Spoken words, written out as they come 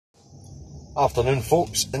Afternoon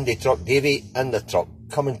folks, Indy truck Davy in the truck,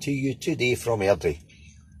 coming to you today from Airdrie.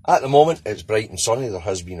 At the moment it's bright and sunny. There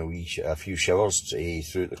has been a few showers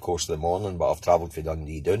throughout the course of the morning, but I've travelled from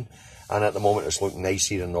Dundee down, and at the moment it's looking nice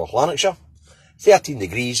here in North Lanarkshire. 13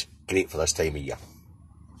 degrees, great for this time of year.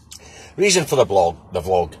 Reason for the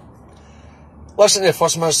vlog. Listen to the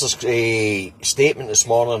First Minister's statement this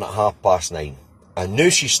morning at 9:30, and now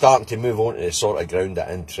she's starting to move on to the sort of ground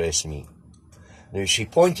that interests me. Now, she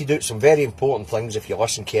pointed out some very important things if you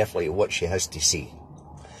listen carefully to what she has to say.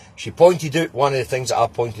 She pointed out one of the things that I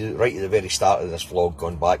pointed out right at the very start of this vlog,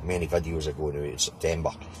 going back many videos ago now in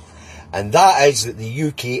September. And that is that the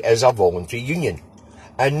UK is a voluntary union.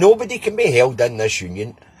 And nobody can be held in this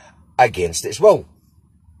union against its will.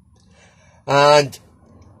 And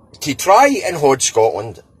to try and hold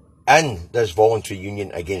Scotland in this voluntary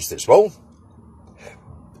union against its will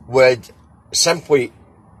would simply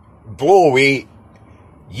blow away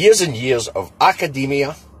years and years of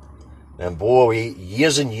academia and blow away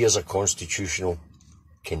years and years of constitutional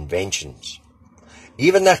conventions.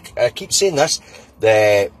 Even I keep saying this,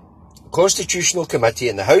 the Constitutional Committee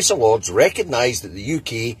in the House of Lords recognised that the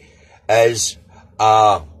UK is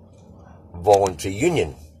a voluntary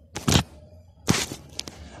union.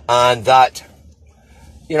 And that,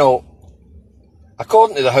 you know,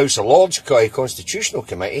 according to the House of Lords Constitutional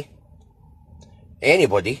Committee,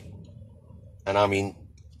 anybody, and I mean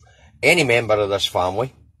any member of this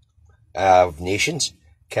family of nations,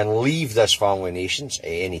 can leave this family of nations at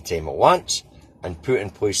any time it wants and put in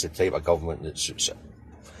place the type of government that suits it.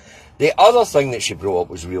 The other thing that she brought up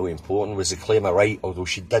was really important, was the claim of right, although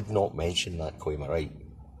she did not mention that claim of right.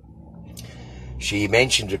 She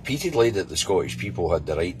mentioned repeatedly that the Scottish people had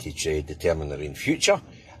the right to determine their own future,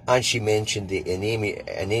 and she mentioned the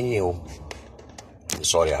inalienable...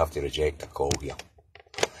 Sorry, I have to reject a call here.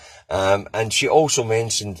 And she also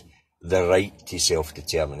mentioned the right to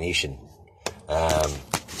self-determination,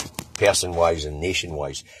 person-wise and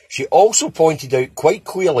nation-wise. She also pointed out quite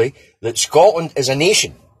clearly that Scotland is a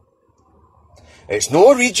nation. It's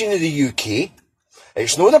no region of the UK,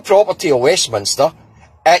 it's not the property of Westminster,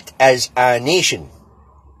 it is a nation.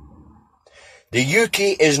 The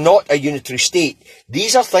UK is not a unitary state.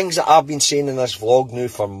 These are things that I've been saying in this vlog now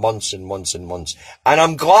for months and months and months. And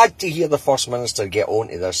I'm glad to hear the First Minister get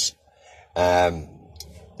onto this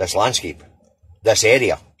this landscape, this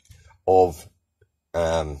area of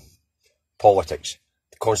politics,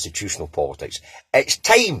 constitutional politics. It's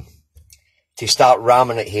time to start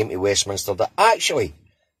ramming it home to Westminster that actually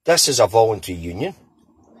this is a voluntary union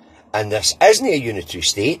and this isn't a unitary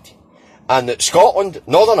state, and that Scotland,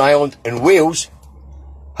 Northern Ireland and Wales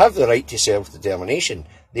have the right to self-determination.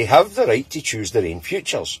 They have the right to choose their own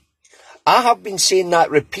futures. I have been saying that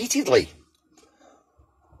repeatedly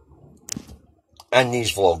in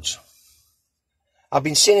these vlogs. I've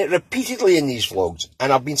been saying it repeatedly in these vlogs,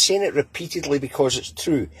 and I've been saying it repeatedly because it's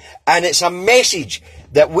true. And it's a message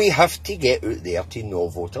that we have to get out there to no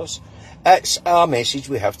voters. It's a message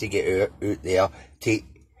we have to get out there to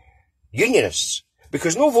unionists.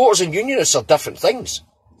 Because no voters and unionists are different things.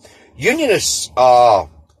 Unionists are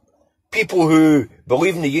people who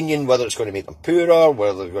believe in the union, whether it's going to make them poorer,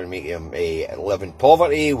 whether it's going to make them live in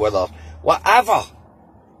poverty, whether whatever.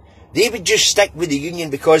 They would just stick with the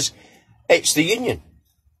union because it's the union.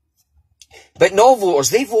 But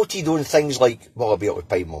non-voters, they voted on things like, well, I'll be able to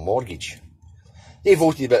pay my mortgage. They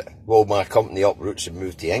voted about, well, my company uproots and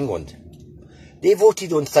moved to England. They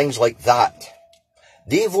voted on things like that.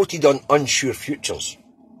 They voted on unsure futures.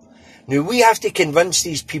 Now, we have to convince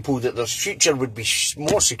these people that their future would be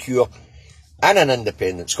more secure in an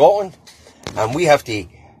independent Scotland. And we have to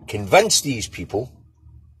convince these people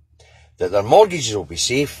that their mortgages will be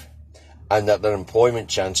safe and that their employment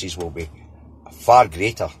chances will be far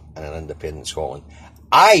greater in an independent Scotland.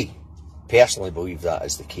 I personally believe that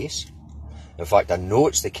is the case. In fact, I know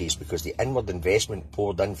it's the case because the inward investment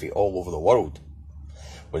poured in from all over the world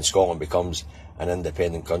when Scotland becomes an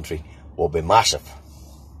independent country will be massive.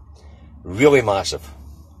 Really massive.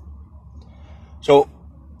 So,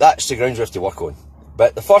 that's the grounds we have to work on.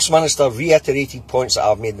 But the First Minister reiterated points that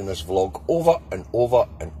I've made in this vlog over and over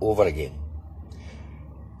and over again.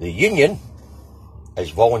 The union is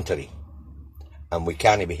voluntary, and we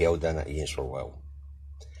can't be held in it against our will.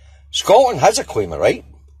 Scotland has a claim of right,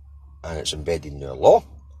 and it's embedded in our law,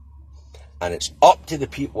 and it's up to the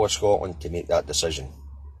people of Scotland to make that decision.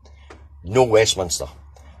 No Westminster.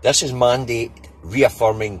 This is mandate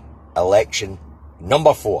reaffirming election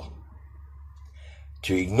number 4.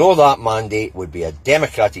 To ignore that mandate would be a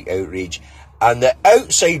democratic outrage, and the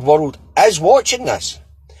outside world is watching this,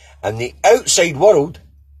 and the outside world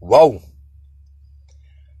will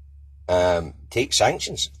take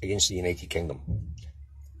sanctions against the United Kingdom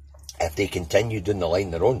if they continue down the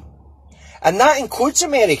line they're on. And that includes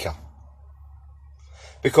America.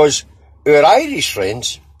 Because our Irish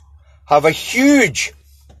friends have a huge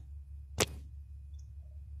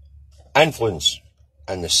influence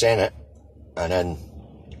in the Senate and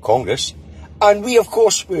in Congress. And we, of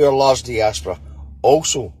course, with our large diaspora,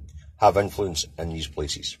 also have influence in these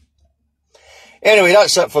places. Anyway,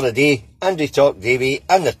 that's it for the day. Indy Talk, Davy,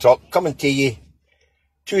 in the truck, coming to you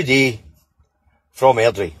today from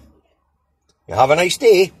Airdrie. You have a nice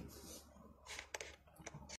day.